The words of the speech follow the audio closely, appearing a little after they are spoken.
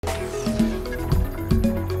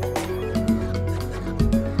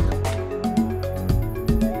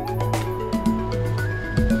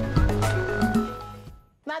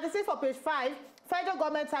for page 5, federal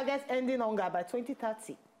government targets ending hunger by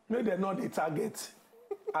 2030. No, they're not a target.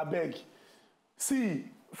 I beg. See,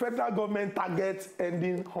 federal government targets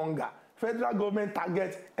ending hunger. Federal government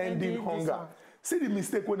targets ending hunger. See the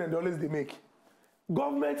mistake when they always make.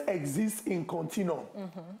 Government exists in continuum.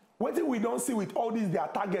 What we don't see with all these their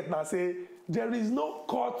target now say there is no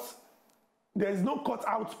cut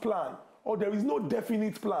out plan or there is no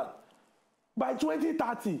definite plan. By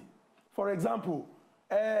 2030, for example,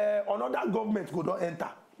 another government go don't enter.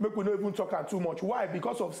 Make we not even talk too much. Why?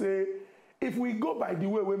 Because of say, if we go by the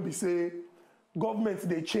way when we say governments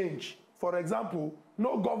they change. For example,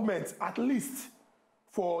 no government, at least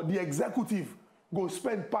for the executive, go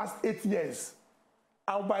spend past 8 years.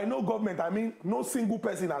 And by no government, I mean no single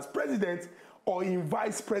person as president or in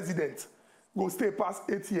vice president go stay past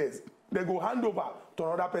 8 years. They go hand over to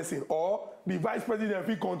another person or the vice president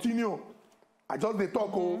will continue. I just they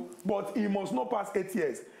talk, but he must not pass 8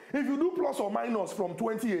 years. If you do plus or minus from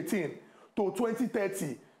 2018 to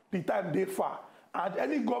 2030, the time they far. And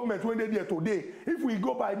any government when they there today, if we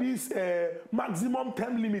go by this maximum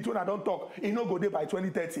term limit when I don't talk, it no go there by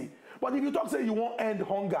 2030. But if you talk say you want end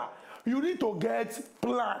hunger, you need to get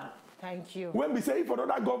plan. Thank you. When we say if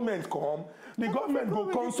another government come, the government go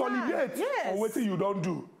consolidate on what you don't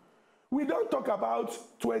do. We don't talk about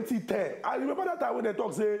 2010. I remember that time when they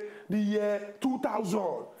talk, say, the year 2000.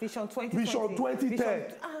 Vision 2020. Vision 2010.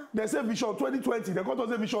 They say Vision 2020. They got to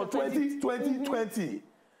say Vision 2020.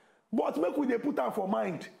 But make we they put out for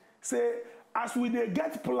mind. Say, as we they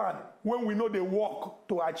get plan, when we know they work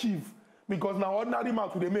to achieve. Because now ordinary man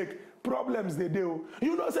they make problems they do.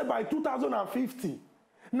 You know, say by 2050,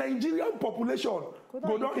 Nigerian population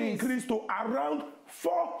go down increase to around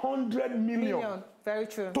 400 million. Very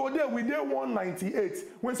true. Today we did 198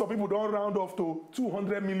 when some people don't round off to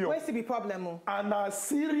 200 million. Where's the problem? And a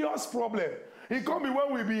serious problem. It can be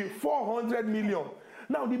when we be 400 million.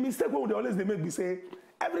 Now the mistake when they always they make me say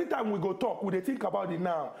every time we go talk, we they think about it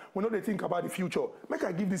now. We know they think about the future. Make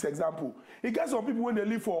I give this example. It gets some people when they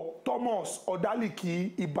live for Thomas or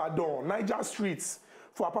Daliki, Ibadan, Niger streets,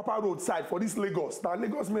 for Apapa roadside, for this Lagos, now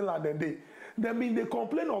Lagos mainland and they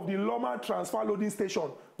complain of the Loma transfer loading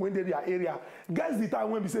station when they're their area. Guys, the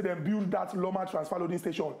time when we say they build that Loma transfer loading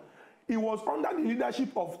station, it was under the leadership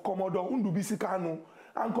of Commodore Ndubisi Kanu.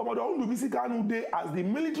 And Commodore Ndubisi Kanu day as the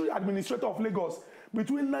military administrator of Lagos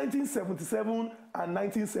between 1977 and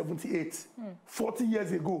 1978. 40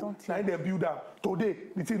 years ago, now they build that. Today,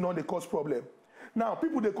 the thing not the cause problem. Now,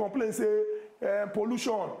 people they complain, say,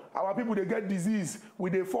 pollution, our people they get disease, we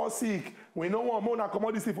they fall sick, we no want more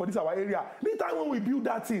commodity for this our area. The time when we build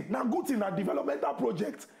that thing, now good thing, a developmental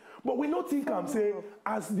project. But we not think and say,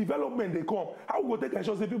 as development they come, how we go take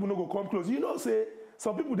ensure say people no go come close. You know, say,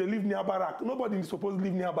 some people they live near barrack. Nobody is supposed to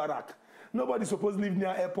live near barrack. Nobody is supposed to live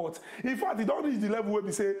near airport. In fact, it don't reach the level where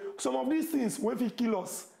we say, some of these things, when they kill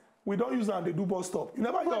us, we don't use them, they do bus stop. You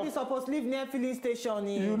never hear Nobody supposed to live near filling station.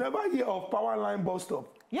 You never hear of power line bus stop.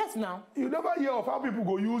 Yes, now. You never hear of how people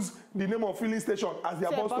go use the name of filling station as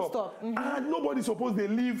their bus stop. And nobody supposed they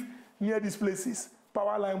live near these places.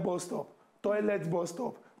 Power line bus stop, toilet bus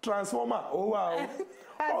stop, transformer. Oh wow.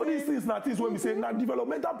 All these things now things when we say now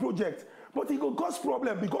developmental project. But it will cause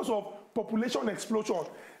problem because of population explosion.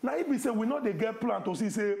 Now if we say we know they get plan to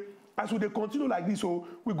see say as we they continue like this, so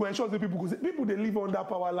we go ensure the people they live on that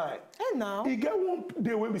power line. And now it get one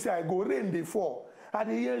day when we say I go rain they fall. And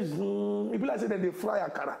the years people like say that they fry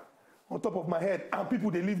akara on top of my head and people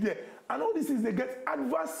they live there. And all these things they get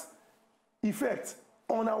adverse effect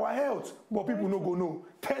on our health, but people no go know.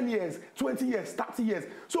 10 years, 20 years, 30 years.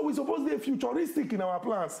 So we supposed to be futuristic in our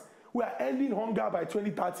plans. We are ending hunger by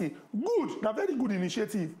 2030. Good, a very good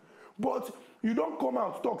initiative. But you don't come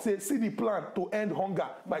out talk say see the plan to end hunger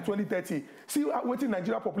by 2030. See what in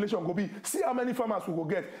Nigeria population go be. See how many farmers we go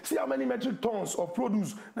get. See how many metric tons of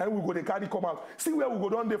produce that we go the carry come out. See where we go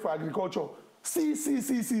down there for agriculture. See.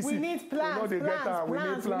 We need plans, we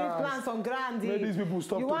need plans on ground. Let these people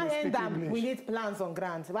stop to speak English. We need plans on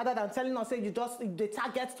ground. Rather than telling us, say, you just, the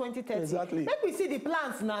target 2030. Exactly. Make we see the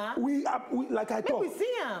plans now. We like I thought,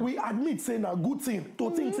 we admit saying a good thing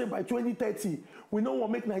to think say by 2030, we don't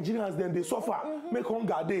want to make Nigerians then they suffer, make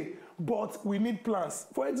hunger day. But we need plans.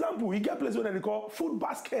 For example, we get places where they call food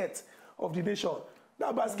basket of the nation.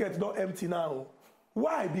 That basket is not empty now.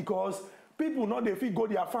 Why? Because people know they fit go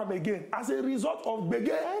their farm again as a result of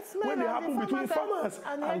beggar when they happen between farmers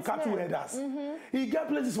and cattle herders. You get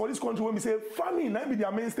places for this country when we say farming might be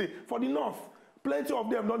their mainstay. For the north, plenty of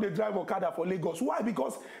them don't they drive Okada for Lagos. Why?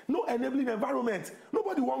 Because no enabling environment.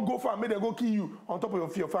 Nobody won't go farm, make them go kill you on top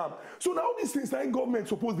of your farm. So now all these things like government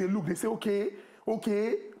suppose they look, they say, okay,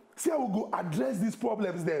 see how we go address these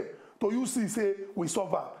problems then. to you see say we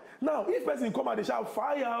suffer. Now, if person come and they shout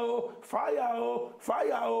fire, oh, fire, oh,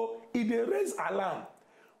 fire, oh, it dey raise alarm.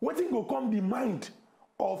 Wetin go come the mind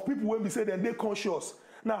of people when we say that they conscious.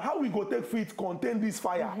 Now, how we go take fit contain this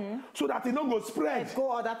fire so that it no go spread? Let's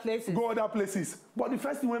go other places. Go other places. But the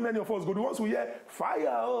first thing when many of us go, the ones we hear fire,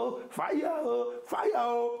 oh, fire, oh, fire,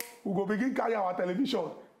 oh, we go begin carry our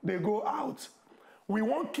television. They go out. We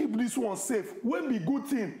won't keep this one safe. Will be good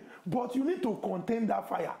thing, but you need to contain that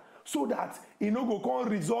fire so that it no go come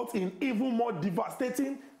result in even more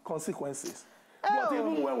devastating consequences. Oh, but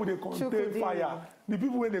even when they contain fire, the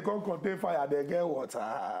people when they can't contain fire, they get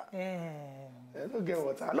water. They don't get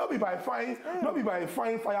water. Not be by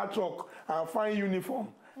fine fire truck and fine uniform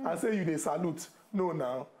and say you they salute. No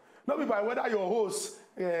now. Not be by whether your host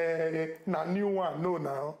na new one. No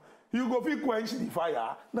now. You go fit quench the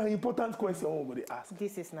fire. Now important question we go dey ask.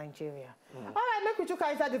 This is Nigeria. All right, make we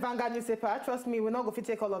check inside the Vanguard newspaper. Trust me, we're not going to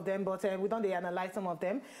take all of them, but we don't analyze some of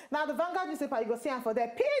them. Now the Vanguard newspaper, you go see them for there.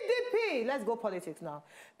 PDP. Let's go politics now.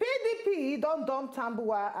 PDP don't dump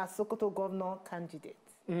Tambuwal as Sokoto governor candidate.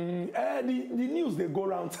 The news they go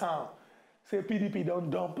around town say PDP don't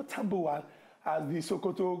dump Tambuwal as the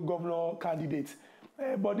Sokoto governor candidate.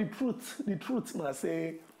 But the truth must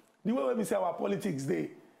say the way we say our politics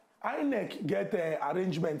dey. INEC get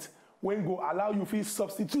arrangement when go allow you fit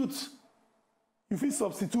substitute. You fit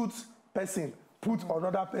substitute person, put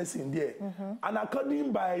another person there. And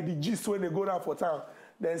according by the gist when they go down for town,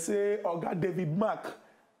 they say Oga David Mark,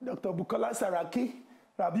 Dr. Bukola Saraki,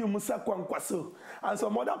 Rabiu Musa Kwankwaso, and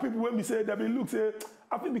some other people when we say they be look say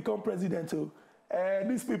I fit become president.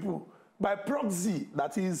 These people by proxy,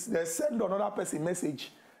 that is, they send another person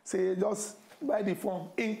message, say just buy the form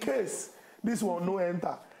in case this one no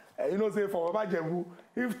enter. You know, say for Baba Jembu,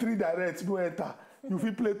 if 3 direct no enter, you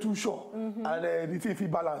fit play 2 short and the thing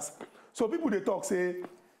fit balance. So people they talk say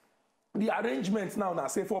the arrangements now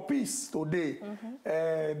say for peace today,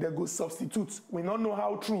 they go substitute. We don't know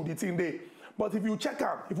how true the thing they. But if you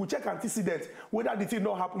check antecedent, whether the thing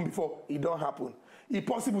don't happen before, it don't happen. It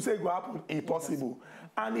possible say it will happen, it possible.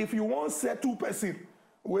 And if you want settle person,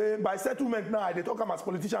 where by settlement now they talk about as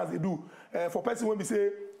politicians they do. For person when we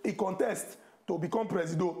say he contest to become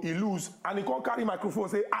president, he lose, and he can't carry microphone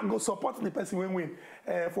say I go support the person when win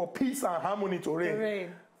for peace and harmony to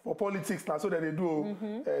reign. For politics now, so that they do,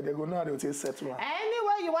 they go now they will say settlement.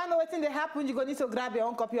 Anyway, you want to know what thing they happen, you go need to grab your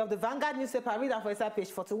own copy of the Vanguard newspaper, read that for inside page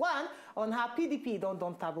 41 on how PDP don't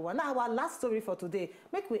dump Tambuwal. Now our last story for today,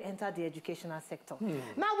 make we enter the educational sector.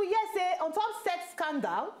 Now we hear say on top sex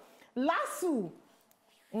scandal, LASU,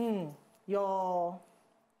 your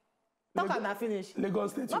talk and I finish.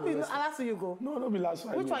 Lagos State. Not be LASU you go. No, not be last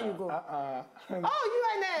one. Which one you go? Oh,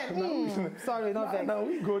 UNM. Sorry, not vex. Now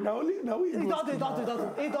we go. Now we go. It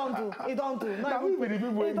don't do. Now we be the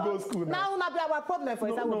people who go school. Now be our problem for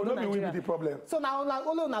example. No, we be the problem. So now only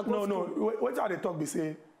go school. No. What are they talk? Be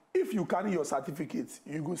say if you carry your certificate,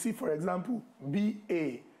 you go see for example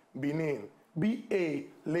BA Benin, BA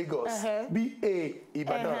Lagos, BA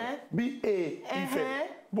Ibadan, BA Ife.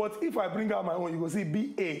 But if I bring out my own, you go see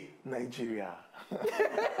BA Nigeria.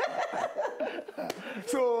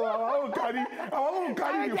 So I won't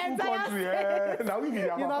carry the full country. Now we be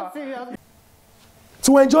You're not serious.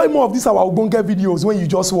 To enjoy more of these our Ogbonge videos when you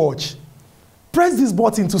just watch, press this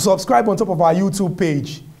button to subscribe on top of our YouTube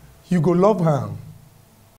page. You go love her.